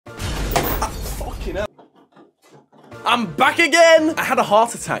I'm back again. I had a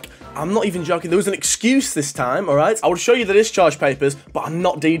heart attack. I'm not even joking. There was an excuse this time, all right? I would show you the discharge papers, but I'm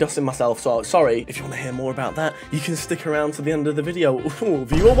not DDoSing myself, so sorry. If you want to hear more about that, you can stick around to the end of the video. Ooh,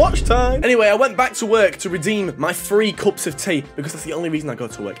 viewer watch time. Anyway, I went back to work to redeem my free cups of tea, because that's the only reason I go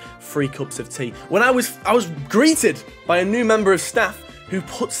to work. Free cups of tea. When I was greeted by a new member of staff who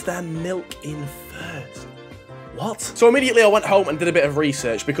puts their milk in first. What? So immediately I went home and did a bit of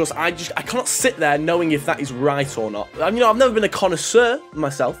research because I cannot sit there knowing if that is right or not. You know, I've never been a connoisseur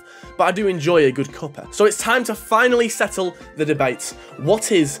myself, but I do enjoy a good cuppa. So it's time to finally settle the debates.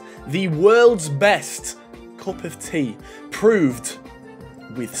 What is the world's best cup of tea? Proved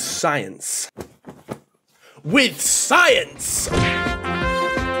with science. With science!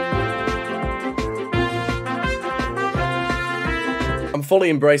 I'm fully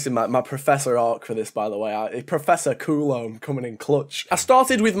embracing my Professor arc for this, by the way. Professor Coulomb coming in clutch. I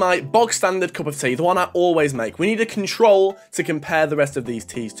started with my bog standard cup of tea, the one I always make. We need a control to compare the rest of these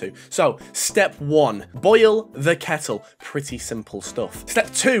teas to. So, step 1, boil the kettle. Pretty simple stuff.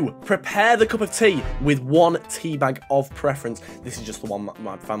 Step 2, prepare the cup of tea with 1 tea bag of preference. This is just the one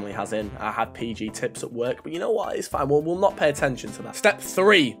my family has in. I had PG tips at work, but you know what? It's fine. We'll not pay attention to that. Step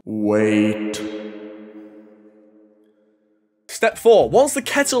 3, wait. Step 4, once the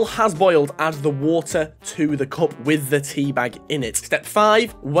kettle has boiled, add the water to the cup with the tea bag in it. Step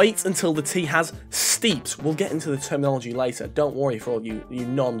 5, wait until the tea has steeped. We'll get into the terminology later. Don't worry for all you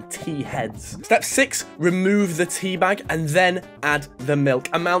non-tea heads. Step 6, remove the tea bag and then add the milk.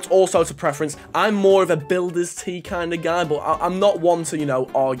 Amount also to preference. I'm more of a builder's tea kind of guy, but I'm not one to, you know,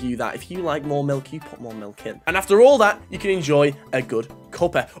 argue that. If you like more milk, you put more milk in. And after all that, you can enjoy a good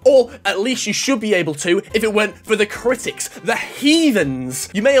cuppa. Or at least you should be able to if it weren't for the critics, the heathens.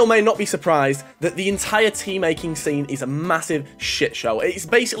 You may or may not be surprised that the entire tea making scene is a massive shit show. It's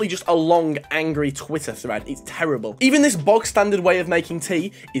basically just a long, angry Twitter thread. It's terrible. Even this bog standard way of making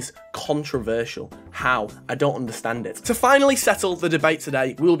tea is controversial. How? I don't understand it. To finally settle the debate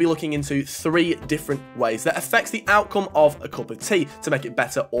today, we will be looking into 3 different ways that affects the outcome of a cup of tea to make it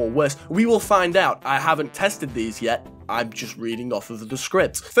better or worse. We will find out. I haven't tested these yet. I'm just reading off of the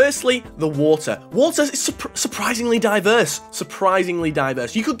script. Firstly, the water. Water is surprisingly diverse. Surprisingly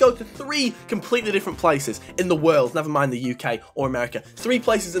diverse. You could go to 3 completely different places in the world, never mind the UK or America. 3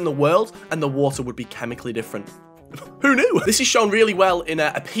 places in the world and the water would be chemically different. Who knew? This is shown really well in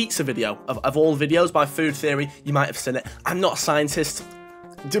a pizza video of all videos by Food Theory. You might have seen it. I'm not a scientist.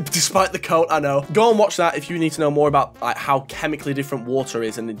 Despite the coat, I know. Go and watch that if you need to know more about like how chemically different water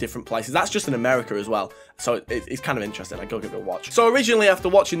is in different places. That's just in America as well. So it's kind of interesting. I'd go give it a watch. So originally after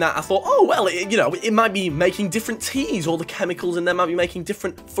watching that, I thought, oh, well, you know, it might be making different teas. All the chemicals in there might be making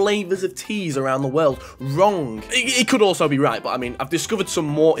different flavors of teas around the world. Wrong. It could also be right, but I mean, I've discovered some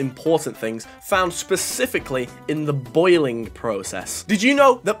more important things found specifically in the boiling process. Did you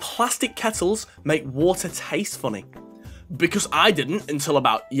know that plastic kettles make water taste funny? Because I didn't until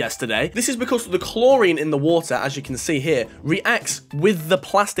about yesterday. This is because the chlorine in the water, as you can see here, reacts with the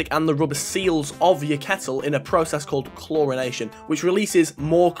plastic and the rubber seals of your kettle in a process called chlorination, which releases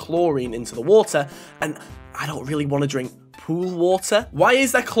more chlorine into the water, and I don't really want to drink pool water. Why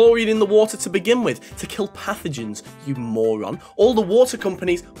is there chlorine in the water to begin with? To kill pathogens, you moron. All the water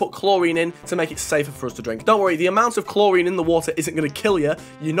companies put chlorine in to make it safer for us to drink. Don't worry, the amount of chlorine in the water isn't going to kill you.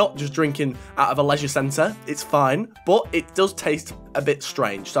 You're not just drinking out of a leisure centre. It's fine, but it does taste a bit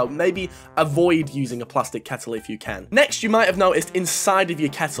strange. So maybe avoid using a plastic kettle if you can. Next, you might have noticed inside of your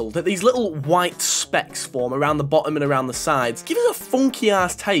kettle that these little white specks form around the bottom and around the sides. Give it a funky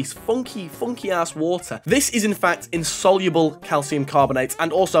ass taste. Funky ass water. This is in fact insoluble calcium carbonate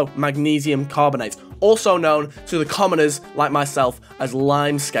and also magnesium carbonate, also known to the commoners like myself as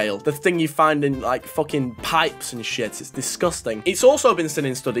limescale, the thing you find in like fucking pipes and shit. It's disgusting. It's also been seen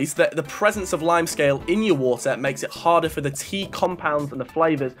in studies that the presence of limescale in your water makes it harder for the tea compounds and the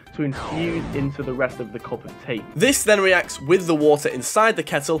flavors to infuse into the rest of the cup of tea. This then reacts with the water inside the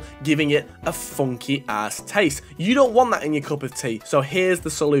kettle, giving it a funky ass taste. You don't want that in your cup of tea, so here's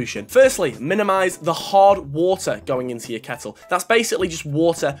the solution. Firstly, minimize the hard water going into your kettle. That's basically just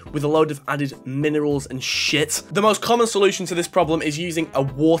water with a load of added minerals and shit. The most common solution to this problem is using a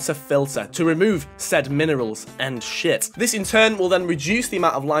water filter to remove said minerals and shit. This in turn will then reduce the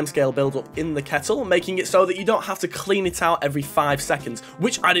amount of limescale buildup in the kettle, making it so that you don't have to clean it out every 5 seconds,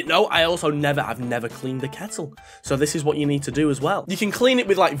 which I didn't know. I've never cleaned the kettle. So this is what you need to do as well. You can clean it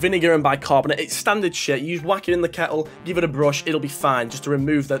with like vinegar and bicarbonate. It's standard shit. You just whack it in the kettle, give it a brush, it'll be fine, just to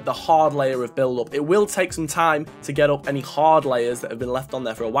remove the hard layer of buildup. It will take some time to get up any hard layers that have been left on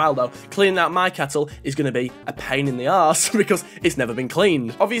there for a while though. Cleaning out my kettle kettle is going to be a pain in the arse because it's never been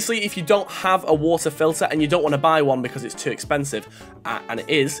cleaned. Obviously, if you don't have a water filter and you don't want to buy one because it's too expensive, and it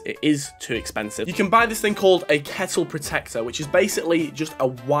is too expensive, you can buy this thing called a kettle protector, which is basically just a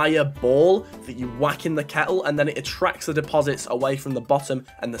wire ball that you whack in the kettle, and then it attracts the deposits away from the bottom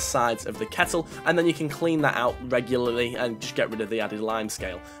and the sides of the kettle, and then you can clean that out regularly and just get rid of the added lime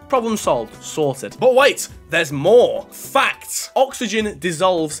scale. Problem solved, sorted. But wait, there's more. Facts. Oxygen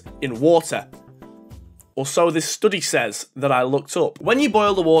dissolves in water. Or so this study says that I looked up. When you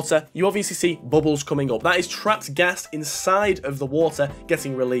boil the water, you obviously see bubbles coming up. That is trapped gas inside of the water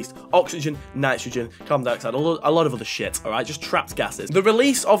getting released. Oxygen, nitrogen, carbon dioxide, a lot of other shit, all right? Just trapped gases. The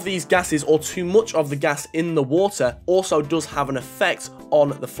release of these gases, or too much of the gas in the water, also does have an effect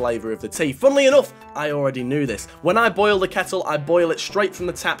on the flavour of the tea. Funnily enough, I already knew this. When I boil the kettle, I boil it straight from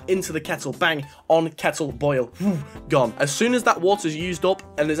the tap into the kettle. Bang, on kettle, boil, gone. As soon as that water's used up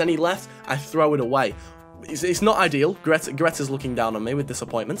and there's any left, I throw it away. It's not ideal. Greta's looking down on me with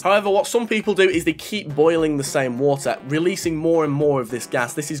disappointment. However, what some people do is they keep boiling the same water, releasing more and more of this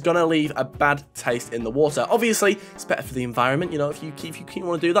gas. This is going to leave a bad taste in the water. Obviously, it's better for the environment. You know, if you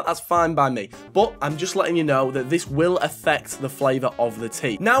want to do that, that's fine by me. But I'm just letting you know that this will affect the flavour of the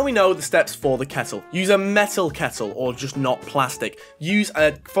tea. Now we know the steps for the kettle. Use a metal kettle, or just not plastic. Use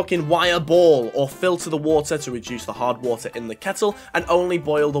a fucking wire ball, or filter the water to reduce the hard water in the kettle, and only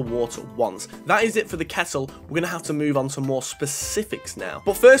boil the water once. That is it for the kettle. We're going to have to move on to more specifics now.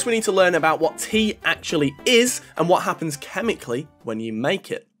 But first we need to learn about what tea actually is and what happens chemically when you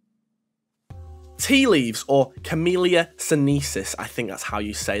make it. Tea leaves, or Camellia sinensis, I think that's how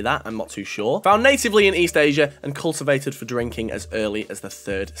you say that, I'm not too sure, found natively in East Asia and cultivated for drinking as early as the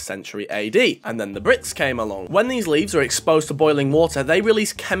 3rd century AD. And then the Brits came along. When these leaves are exposed to boiling water, they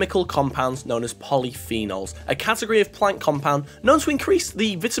release chemical compounds known as polyphenols, a category of plant compound known to increase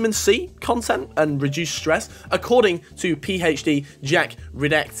the vitamin C content and reduce stress, according to PhD Jack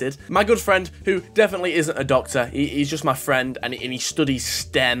Redacted, my good friend, who definitely isn't a doctor. He's just my friend, and he studies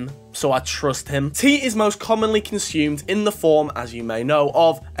STEM, so I trust him. Tea is most commonly consumed in the form, as you may know,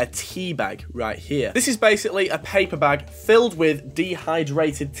 of a tea bag right here. This is basically a paper bag filled with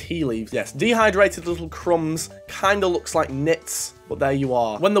dehydrated tea leaves. Yes, dehydrated little crumbs, kind of looks like nits, but there you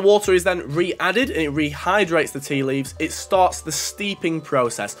are. When the water is then re-added and it rehydrates the tea leaves, it starts the steeping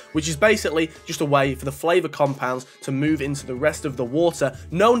process, which is basically just a way for the flavour compounds to move into the rest of the water,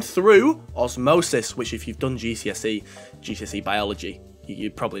 known through osmosis, which if you've done GCSE biology,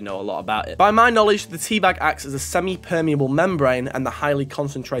 you'd probably know a lot about it. By my knowledge, the tea bag acts as a semi-permeable membrane, and the highly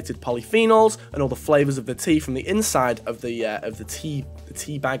concentrated polyphenols and all the flavours of the tea from the inside of the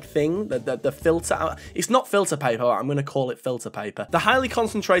tea bag thing, the filter. It's not filter paper, I'm going to call it filter paper. The highly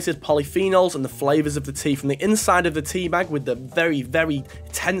concentrated polyphenols and the flavours of the tea from the inside of the tea bag, with the very, very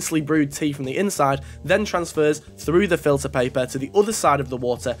intensely brewed tea from the inside, then transfers through the filter paper to the other side of the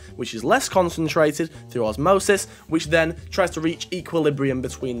water, which is less concentrated, through osmosis, which then tries to reach equilibrium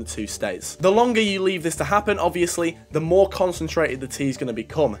between the two states. The longer you leave this to happen, obviously, the more concentrated the tea is going to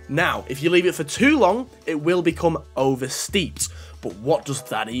become. Now, if you leave it for too long, it will become over-steeped. But what does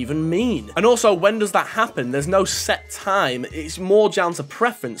that even mean? And also, when does that happen? There's no set time. It's more down to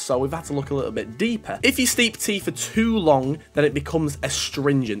preference, so we've had to look a little bit deeper. If you steep tea for too long, then it becomes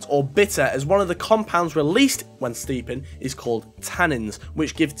astringent or bitter, as one of the compounds released when steeping is called tannins,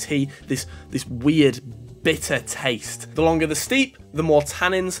 which give tea this weird bitter taste. The longer the steep, the more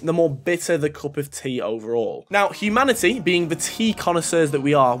tannins, the more bitter the cup of tea overall. Now, humanity, being the tea connoisseurs that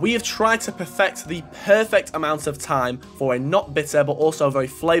we are, we have tried to perfect the perfect amount of time for a not bitter but also very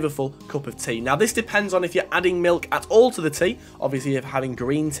flavourful cup of tea. Now, this depends on if you're adding milk at all to the tea. Obviously, if having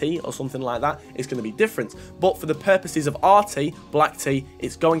green tea or something like that, it's going to be different. But for the purposes of our tea, black tea,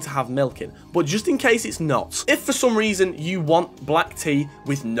 it's going to have milk in. But just in case it's not, if for some reason you want black tea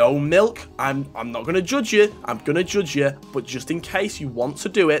with no milk, I'm not going to judge you, I'm going to judge you, but just in case you want to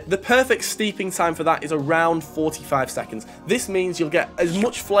do it, the perfect steeping time for that is around 45 seconds. This means you'll get as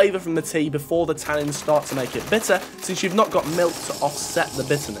much flavour from the tea before the tannins start to make it bitter, since you've not got milk to offset the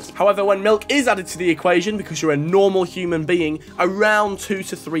bitterness. However, when milk is added to the equation, because you're a normal human being, around 2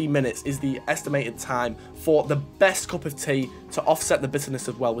 to 3 minutes is the estimated time for the best cup of tea to offset the bitterness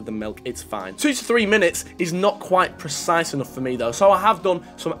as well with the milk. It's fine. 2 to 3 minutes is not quite precise enough for me though, so I have done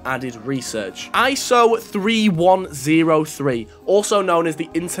some added research. ISO 3103, also known as the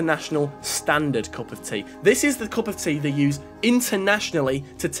International Standard Cup of Tea. This is the cup of tea they use internationally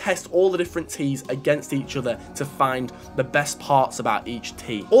to test all the different teas against each other to find the best parts about each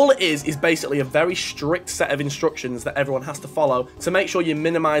tea. All it is basically a very strict set of instructions that everyone has to follow to make sure you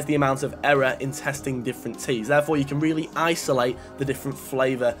minimize the amount of error in testing different teas. Therefore, you can really isolate the different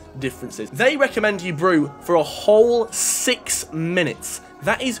flavor differences. They recommend you brew for a whole 6 minutes.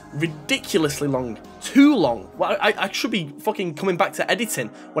 That is ridiculously long. Too long. Well, I should be fucking coming back to editing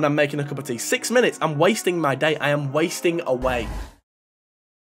when I'm making a cup of tea. 6 minutes. I'm wasting my day. I am wasting away.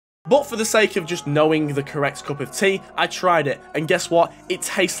 But for the sake of just knowing the correct cup of tea, I tried it, and guess what? It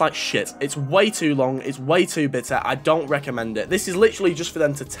tastes like shit. It's way too long, it's way too bitter, I don't recommend it. This is literally just for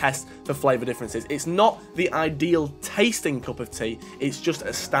them to test for flavour differences. It's not the ideal tasting cup of tea, it's just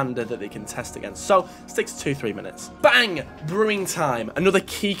a standard that they can test against. So, stick to 2-3 minutes. Bang! Brewing time, another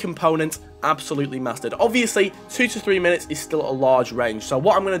key component, absolutely mastered. Obviously, 2 to 3 minutes is still a large range, so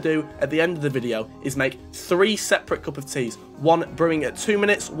what I'm going to do at the end of the video is make 3 separate cup of teas, one brewing at 2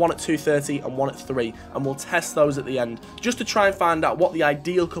 minutes, one at 2:30, and one at 3, and we'll test those at the end, just to try and find out what the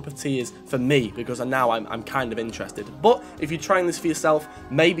ideal cup of tea is for me, because now I'm kind of interested. But if you're trying this for yourself,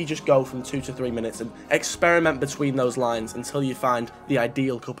 maybe just go from 2 to 3 minutes and experiment between those lines until you find the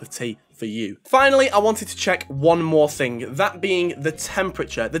ideal cup of tea for you. Finally, I wanted to check one more thing, that being the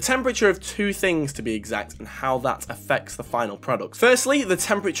temperature. The temperature of 2 things to be exact, and how that affects the final product. Firstly, the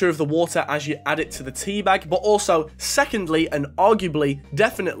temperature of the water as you add it to the tea bag, but also, secondly, and arguably,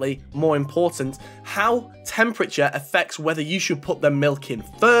 definitely more important, how temperature affects whether you should put the milk in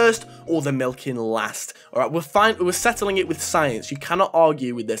first or the milk in last. Alright, we're settling it with science. You cannot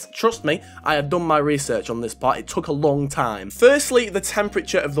argue with this. Trust me, I have done my research on this part. It took a long time. Firstly, the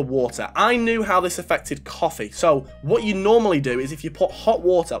temperature of the water. I knew how this affected coffee. So what you normally do is if you put hot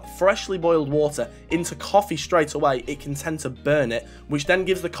water, freshly boiled water, into coffee straight away, it can tend to burn it, which then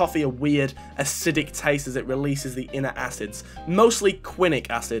gives the coffee a weird acidic taste as it releases the inner acids. Mostly quinic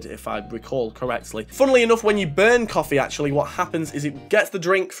acid, if I recall correctly. Funnily enough, when you burn coffee, actually, what happens is it gets the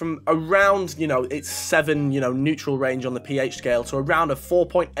drink from around, its 7, neutral range on the pH scale to around a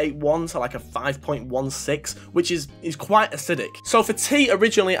 4.81 to like a 5.16, which is quite acidic. So for tea,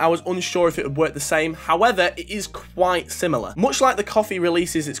 originally, I was unsure if it would work the same. However, it is quite similar. Much like the coffee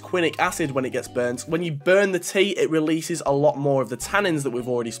releases its quinic acid when it gets burnt, when you burn the tea, it releases a lot more of the tannins that we've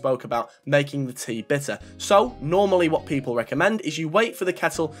already spoke about, making the tea bitter. So, normally what people recommend is you wait for the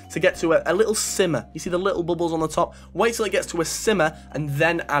kettle to get to a little simmer. You see the little bubbles on the top? Wait till it gets to a simmer and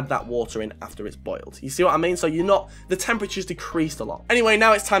then add that water in after it's boiled. You see what I mean? So the temperature's decreased a lot. Anyway,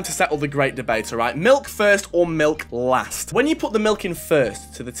 now it's time to settle the great debate, alright? Milk first or milk last? When you put the milk in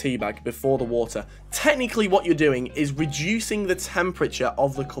first to the tea bag before the water, technically what you're doing is reducing the temperature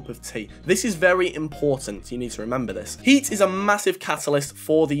of the cup of tea. This is very important, you need to remember this. Heat is a massive catalyst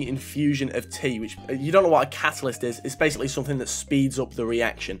for the infusion of tea, which, you don't know what a catalyst is, it's basically something that speeds up the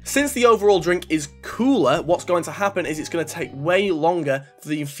reaction. Since the overall drink is cooler, what's going to happen is it's going to take way longer for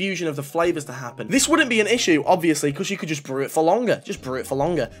the infusion of the flavors to happen. This wouldn't be an issue, obviously, because you could just brew it for longer. Just brew it for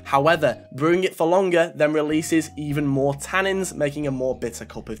longer. However, brewing it for longer then releases even more tannins, making a more bitter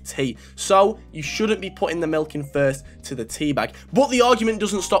cup of tea. So, you shouldn't be putting the milk in first to the tea bag. But the argument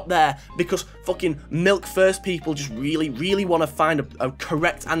doesn't stop there, because fucking milk first people just really want to find a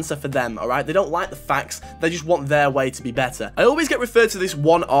correct answer for them, alright? They don't like the facts, they just want their way to be better. I always get referred to this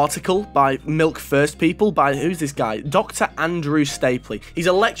one article by milk first people, by, who's this guy? Dr. Andrew Stapley. He's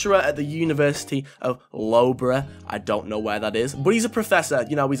a lecturer at the University of Loughborough. I don't know where that is, but he's a professor,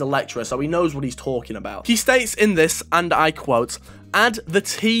 he's a lecturer, so he knows what he's talking about. He states in this, and I quote, "Add the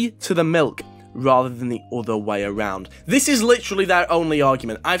tea to the milk rather than the other way around." This is literally their only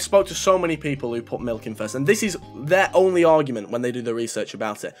argument. I've spoke to so many people who put milk in first, and this is their only argument when they do the research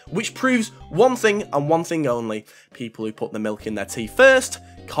about it, which proves one thing and one thing only: people who put the milk in their tea first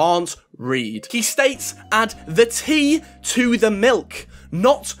can't read. He states, add the tea to the milk,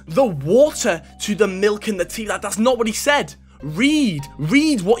 not the water to the milk and the tea. That's not what he said. Read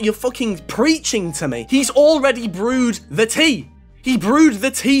what you're fucking preaching to me. He's already brewed the tea. He brewed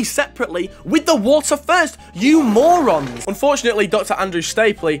the tea separately with the water first, you morons! Unfortunately, Dr. Andrew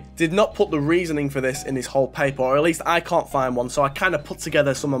Stapley did not put the reasoning for this in his whole paper, or at least I can't find one, so I kind of put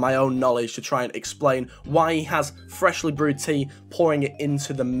together some of my own knowledge to try and explain why he has freshly brewed tea pouring it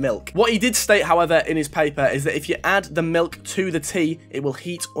into the milk. What he did state, however, in his paper is that if you add the milk to the tea, it will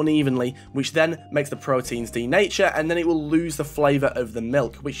heat unevenly, which then makes the proteins denature, and then it will lose the flavour of the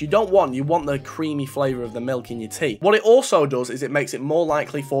milk, which you don't want. You want the creamy flavour of the milk in your tea. What it also does is it it makes it more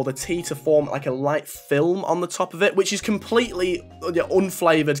likely for the tea to form like a light film on the top of it, which is completely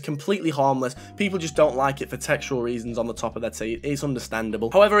unflavoured, completely harmless. People just don't like it for textural reasons on the top of their tea. It's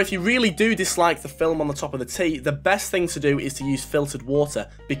understandable. However, if you really do dislike the film on the top of the tea, the best thing to do is to use filtered water,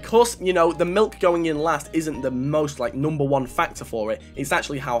 because, you know, the milk going in last isn't the most, like, #1 factor for it. It's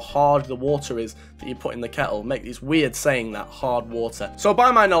actually how hard the water is that you put in the kettle. It's weird saying that, hard water. So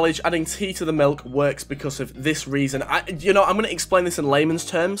by my knowledge, adding tea to the milk works because of this reason. You know, I'm going to explain this in layman's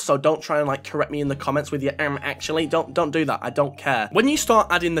terms, so don't try and, like, correct me in the comments with your actually. Don't do that. I don't care. When you start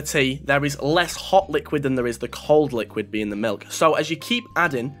adding the tea, there is less hot liquid than there is the cold liquid being the milk. So as you keep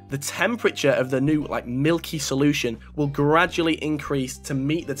adding, the temperature of the new, like, milky solution will gradually increase to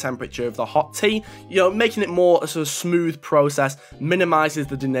meet the temperature of the hot tea, you know, making it more a sort of smooth process, minimizes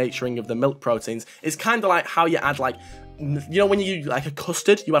the denaturing of the milk proteins. It's kind of like how you add, like, you know, when you like a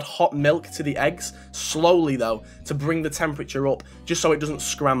custard, you add hot milk to the eggs, slowly though, to bring the temperature up, just so it doesn't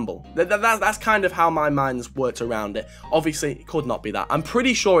scramble. That's kind of how my mind's worked around it. Obviously, it could not be that. I'm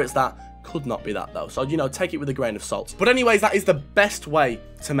pretty sure it's that. Could not be that though, so, you know, take it with a grain of salt. But anyways, that is the best way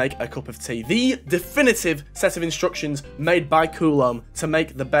to make a cup of tea. The definitive set of instructions made by Coulomb to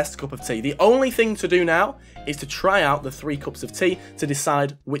make the best cup of tea. The only thing to do now is to try out the 3 cups of tea to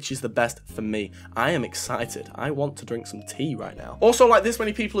decide which is the best for me. I am excited. I want to drink some tea right now. Also, like, this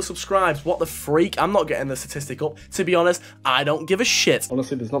many people are subscribed. What the freak? I'm not getting the statistic up. To be honest, I don't give a shit.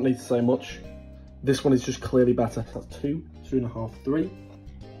 Honestly, there's not need to say much. This one is just clearly better. That's 2, 2.5, 3.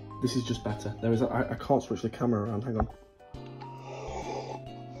 This is just better. There is I can't switch the camera around. Hang on.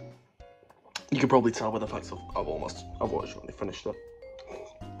 You can probably tell by the fact I've already finished it.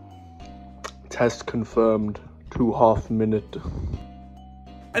 Test confirmed. 2.5 minute.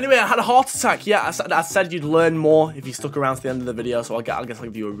 Anyway, I had a heart attack. Yeah, I said you'd learn more if you stuck around to the end of the video, so I guess I'll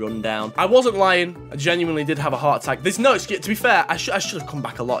give you a rundown. I wasn't lying. I genuinely did have a heart attack. There's no excuse. To be fair, I should have come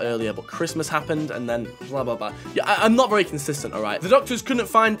back a lot earlier, but Christmas happened, and then blah, blah, blah. Yeah, I'm not very consistent, all right? The doctors couldn't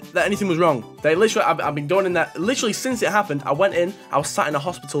find that anything was wrong. They literally, I've been going in there, literally since it happened, I went in, I was sat in a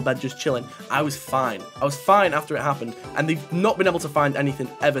hospital bed just chilling. I was fine. I was fine after it happened, and they've not been able to find anything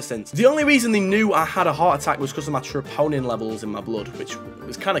ever since. The only reason they knew I had a heart attack was because of my troponin levels in my blood, which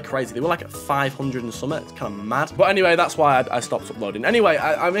was kind of crazy. They were like at 500 and something. It's kind of mad. But anyway, that's why I stopped uploading. Anyway,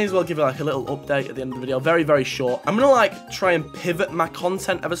 I may as well give you like a little update at the end of the video. Very, very short. I'm gonna like try and pivot my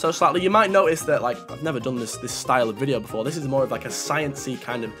content ever so slightly. You might notice that like I've never done this style of video before. This is more of like a sciencey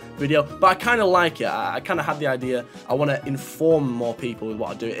kind of video, but I kind of like it. I kind of had the idea I want to inform more people with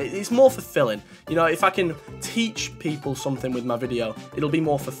what I do. It's more fulfilling. You know, if I can teach people something with my video, it'll be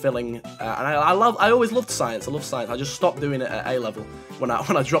more fulfilling. And I always loved science. I love science. I just stopped doing it at A level when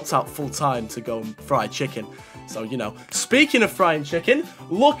I dropped out full time to go and fry chicken. So, you know, speaking of frying chicken,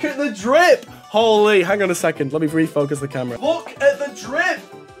 look at the drip. Holy, hang on a second. Let me refocus the camera. Look at the drip.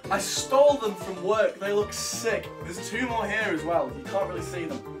 I stole them from work. They look sick. There's 2 more here as well. You can't really see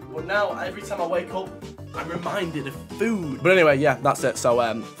them. But now, every time I wake up, I'm reminded of food. But anyway, yeah, that's it.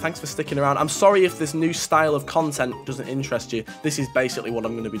 So, thanks for sticking around. I'm sorry if this new style of content doesn't interest you. This is basically what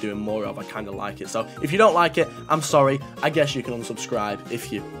I'm going to be doing more of. I kind of like it. So, if you don't like it, I'm sorry. I guess you can unsubscribe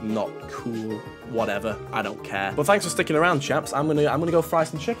if you're not cool. Whatever. I don't care. But thanks for sticking around, chaps. I'm gonna go fry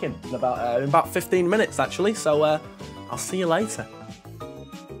some chicken in about 15 minutes, actually. So, I'll see you later.